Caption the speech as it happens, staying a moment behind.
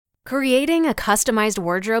Creating a customized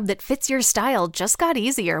wardrobe that fits your style just got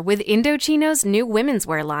easier with Indochino's new women's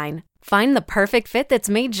wear line. Find the perfect fit that's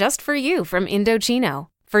made just for you from Indochino.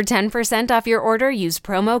 For 10% off your order, use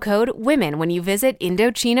promo code WOMEN when you visit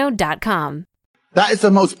Indochino.com. That is the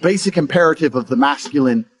most basic imperative of the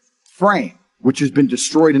masculine frame, which has been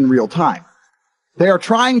destroyed in real time. They are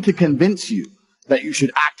trying to convince you that you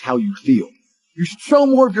should act how you feel. You should show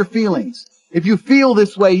more of your feelings. If you feel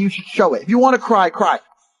this way, you should show it. If you want to cry, cry.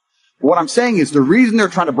 What I'm saying is the reason they're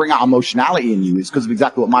trying to bring out emotionality in you is because of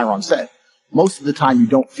exactly what Myron said. Most of the time, you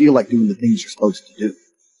don't feel like doing the things you're supposed to do.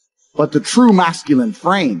 But the true masculine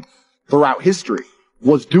frame throughout history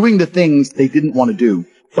was doing the things they didn't want to do,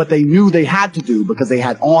 but they knew they had to do because they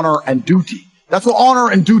had honor and duty. That's what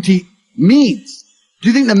honor and duty means. Do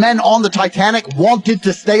you think the men on the Titanic wanted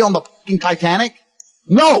to stay on the fucking Titanic?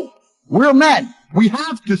 No. We're men. We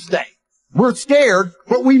have to stay. We're scared,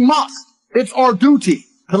 but we must. It's our duty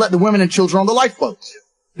to let the women and children on the lifeboats.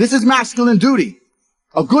 This is masculine duty.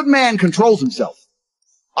 A good man controls himself.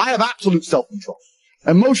 I have absolute self-control.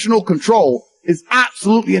 Emotional control is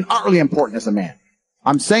absolutely and utterly important as a man.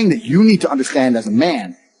 I'm saying that you need to understand as a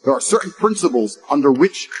man, there are certain principles under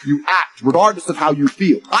which you act, regardless of how you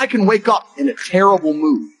feel. I can wake up in a terrible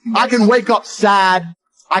mood. I can wake up sad.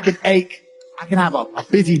 I can ache. I can have a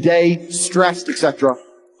busy day, stressed, etc.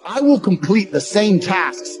 I will complete the same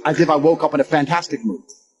tasks as if I woke up in a fantastic mood.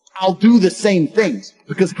 I'll do the same things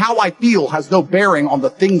because how I feel has no bearing on the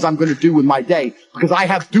things I'm going to do with my day because I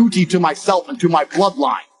have duty to myself and to my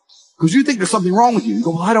bloodline. Because you think there's something wrong with you. You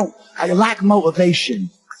go, well, I lack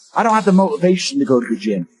motivation. I don't have the motivation to go to the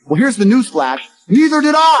gym. Well, here's the newsflash. Neither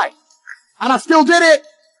did I. And I still did it.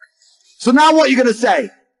 So now what are you going to say?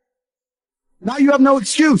 Now you have no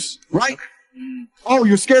excuse, right? Oh,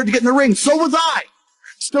 you're scared to get in the ring. So was I.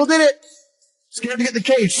 Still did it. Scared to get in the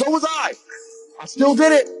cage. So was I. I still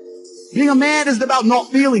did it. Being a man isn't about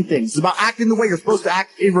not feeling things. It's about acting the way you're supposed to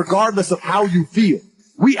act regardless of how you feel.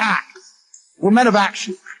 We act. We're men of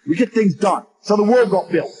action. We get things done. So the world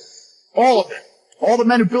got built. All of it. All the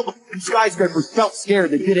men who built the skyscrapers felt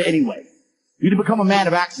scared. They did it anyway. You need to become a man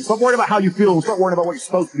of action. Stop worrying about how you feel and start worrying about what you're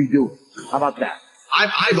supposed to be doing. How about that?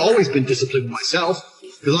 I've always been disciplined myself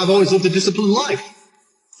because I've always lived a disciplined life.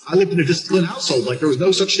 I lived in a disciplined household. Like there was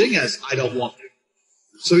no such thing as I don't want to.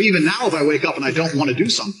 So even now if I wake up and I don't want to do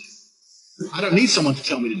something, I don't need someone to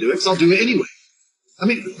tell me to do it because I'll do it anyway. I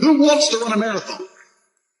mean, who wants to run a marathon?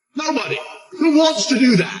 Nobody. Who wants to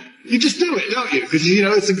do that? You just do it, don't you? Because, you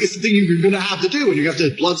know, it's the thing you're going to have to do, and you have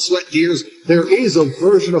to blood, sweat, tears. There is a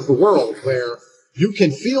version of the world where you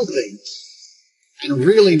can feel things and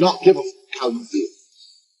really not give a how you feel.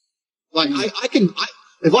 Like,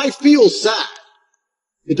 if I feel sad,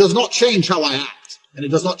 it does not change how I act, and it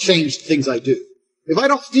does not change the things I do. If I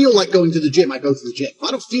don't feel like going to the gym, I go to the gym. If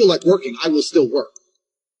I don't feel like working, I will still work.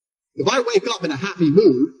 If I wake up in a happy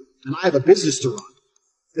mood, and I have a business to run,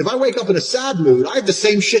 if I wake up in a sad mood, I have the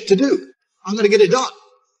same shit to do. I'm going to get it done.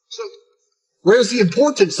 So, where's the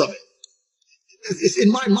importance of it? It's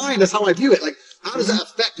in my mind, that's how I view it. Like, how does that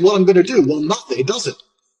affect what I'm going to do? Well, nothing. It doesn't.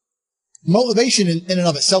 Motivation in and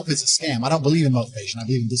of itself is a scam. I don't believe in motivation. I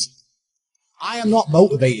believe in discipline. I am not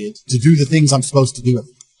motivated to do the things I'm supposed to do.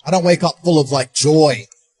 I don't wake up full of, like, joy.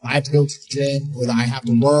 I have to go to the gym, or I have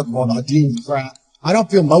to work, or I deal with crap. I don't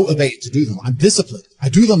feel motivated to do them. I'm disciplined. I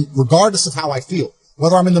do them regardless of how I feel.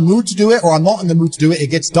 Whether I'm in the mood to do it or I'm not in the mood to do it, it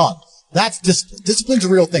gets done. That's discipline. Discipline's a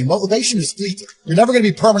real thing. Motivation is fleeting. You're never going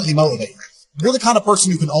to be permanently motivated. If you're the kind of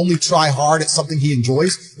person who can only try hard at something he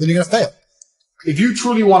enjoys, then you're going to fail. If you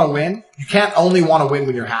truly want to win, you can't only want to win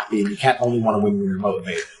when you're happy, and you can't only want to win when you're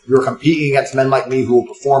motivated. You're competing against men like me who will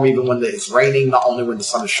perform even when it's raining, not only when the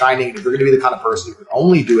sun is shining. If you're going to be the kind of person who can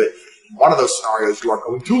only do it in one of those scenarios, you are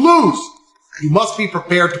going to lose. You must be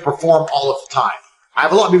prepared to perform all of the time. I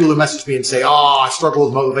have a lot of people who message me and say, oh, I struggle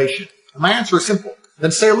with motivation. And my answer is simple. Then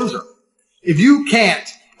stay a loser. If you can't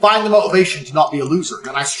find the motivation to not be a loser,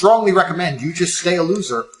 then I strongly recommend you just stay a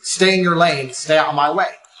loser, stay in your lane, stay out of my way.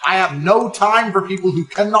 I have no time for people who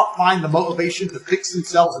cannot find the motivation to fix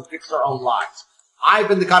themselves and fix their own lives. I've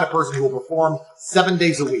been the kind of person who will perform 7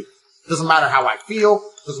 days a week. Doesn't matter how I feel,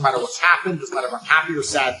 doesn't matter what's happened, doesn't matter if I'm happy or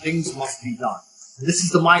sad, things must be done. And this is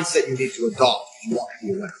the mindset you need to adopt if you want to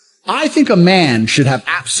be a winner. I think a man should have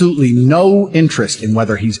absolutely no interest in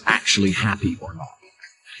whether he's actually happy or not.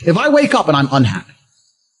 If I wake up and I'm unhappy,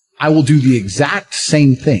 I will do the exact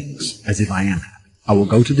same things as if I am happy. I will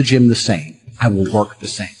go to the gym the same. I will work the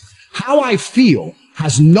same. How I feel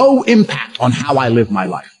has no impact on how I live my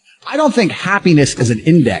life. I don't think happiness as an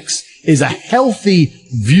index is a healthy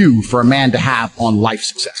view for a man to have on life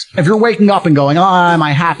success. If you're waking up and going, oh, am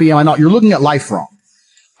I happy? Am I not? You're looking at life wrong.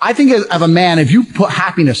 I think as a man, if you put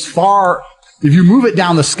happiness if you move it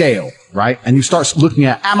down the scale, right, and you start looking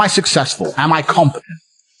at, am I successful? Am I competent?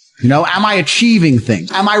 Am I achieving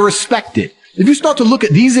things? Am I respected? If you start to look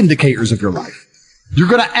at these indicators of your life, you're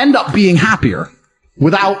going to end up being happier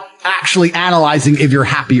without actually analyzing if you're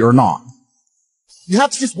happy or not. You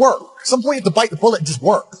have to just work. At some point you have to bite the bullet and just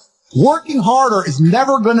work. Working harder is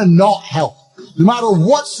never going to not help. No matter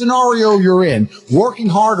what scenario you're in, working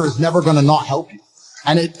harder is never going to not help you.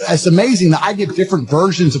 And it's amazing that I give different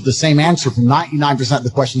versions of the same answer from 99% of the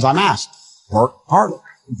questions I'm asked. Work harder.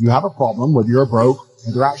 If you have a problem, whether you're broke,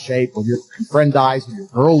 whether you're out of shape, whether your friend dies, whether your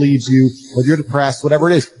girl leaves you, whether you're depressed, whatever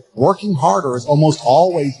it is, working harder is almost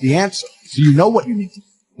always the answer. So you know what you need to do.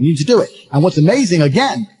 You need to do it. And what's amazing,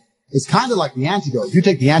 again, it's kind of like the antidote. If you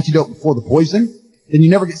take the antidote before the poison, then you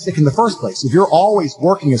never get sick in the first place. If you're always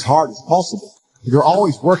working as hard as possible, if you're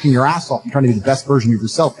always working your ass off and trying to be the best version of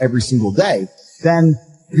yourself every single day, then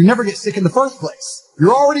you never get sick in the first place.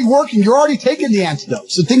 You're already working. You're already taking the antidote.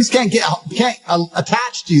 So things can't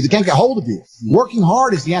attach to you. They can't get hold of you. Working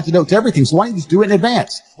hard is the antidote to everything. So why don't you just do it in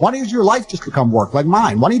advance? Why don't you use your life just become work like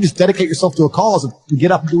mine? Why don't you just dedicate yourself to a cause and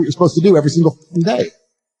get up and do what you're supposed to do every single day?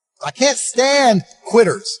 I can't stand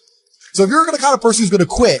quitters. So if you're the kind of person who's going to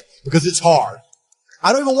quit because it's hard,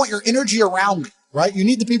 I don't even want your energy around me, right? You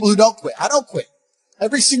need the people who don't quit. I don't quit.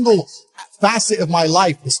 Every single facet of my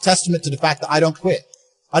life is testament to the fact that I don't quit.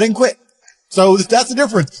 I didn't quit. So that's the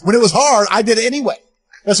difference. When it was hard, I did it anyway.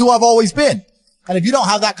 That's who I've always been. And if you don't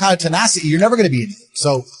have that kind of tenacity, you're never going to be anything.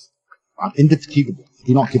 So I'm indefatigable.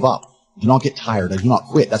 Do not give up. Do not get tired. I do not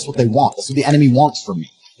quit. That's what they want. That's what the enemy wants from me.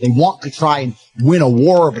 They want to try and win a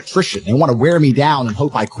war of attrition. They want to wear me down and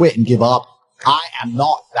hope I quit and give up. I am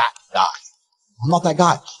not that guy. I'm not that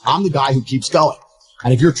guy. I'm the guy who keeps going.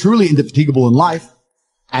 And if you're truly indefatigable in life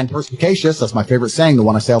and perspicacious, that's my favorite saying, the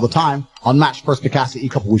one I say all the time, unmatched perspicacity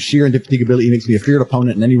coupled with sheer indefatigability makes me a feared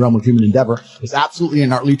opponent in any realm of human endeavor, is absolutely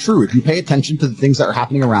and utterly true. If you pay attention to the things that are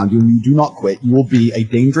happening around you and you do not quit, you will be a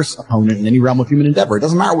dangerous opponent in any realm of human endeavor. It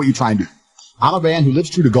doesn't matter what you try and do. I'm a man who lives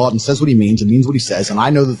true to God and says what he means and means what he says, and I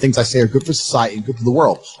know the things I say are good for society and good for the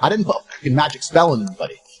world. I didn't put a fucking magic spell on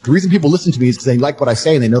anybody. The reason people listen to me is because they like what I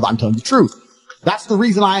say and they know that I'm telling the truth. That's the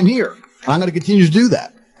reason I am here. And I'm going to continue to do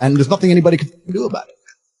that. And there's nothing anybody can do about it.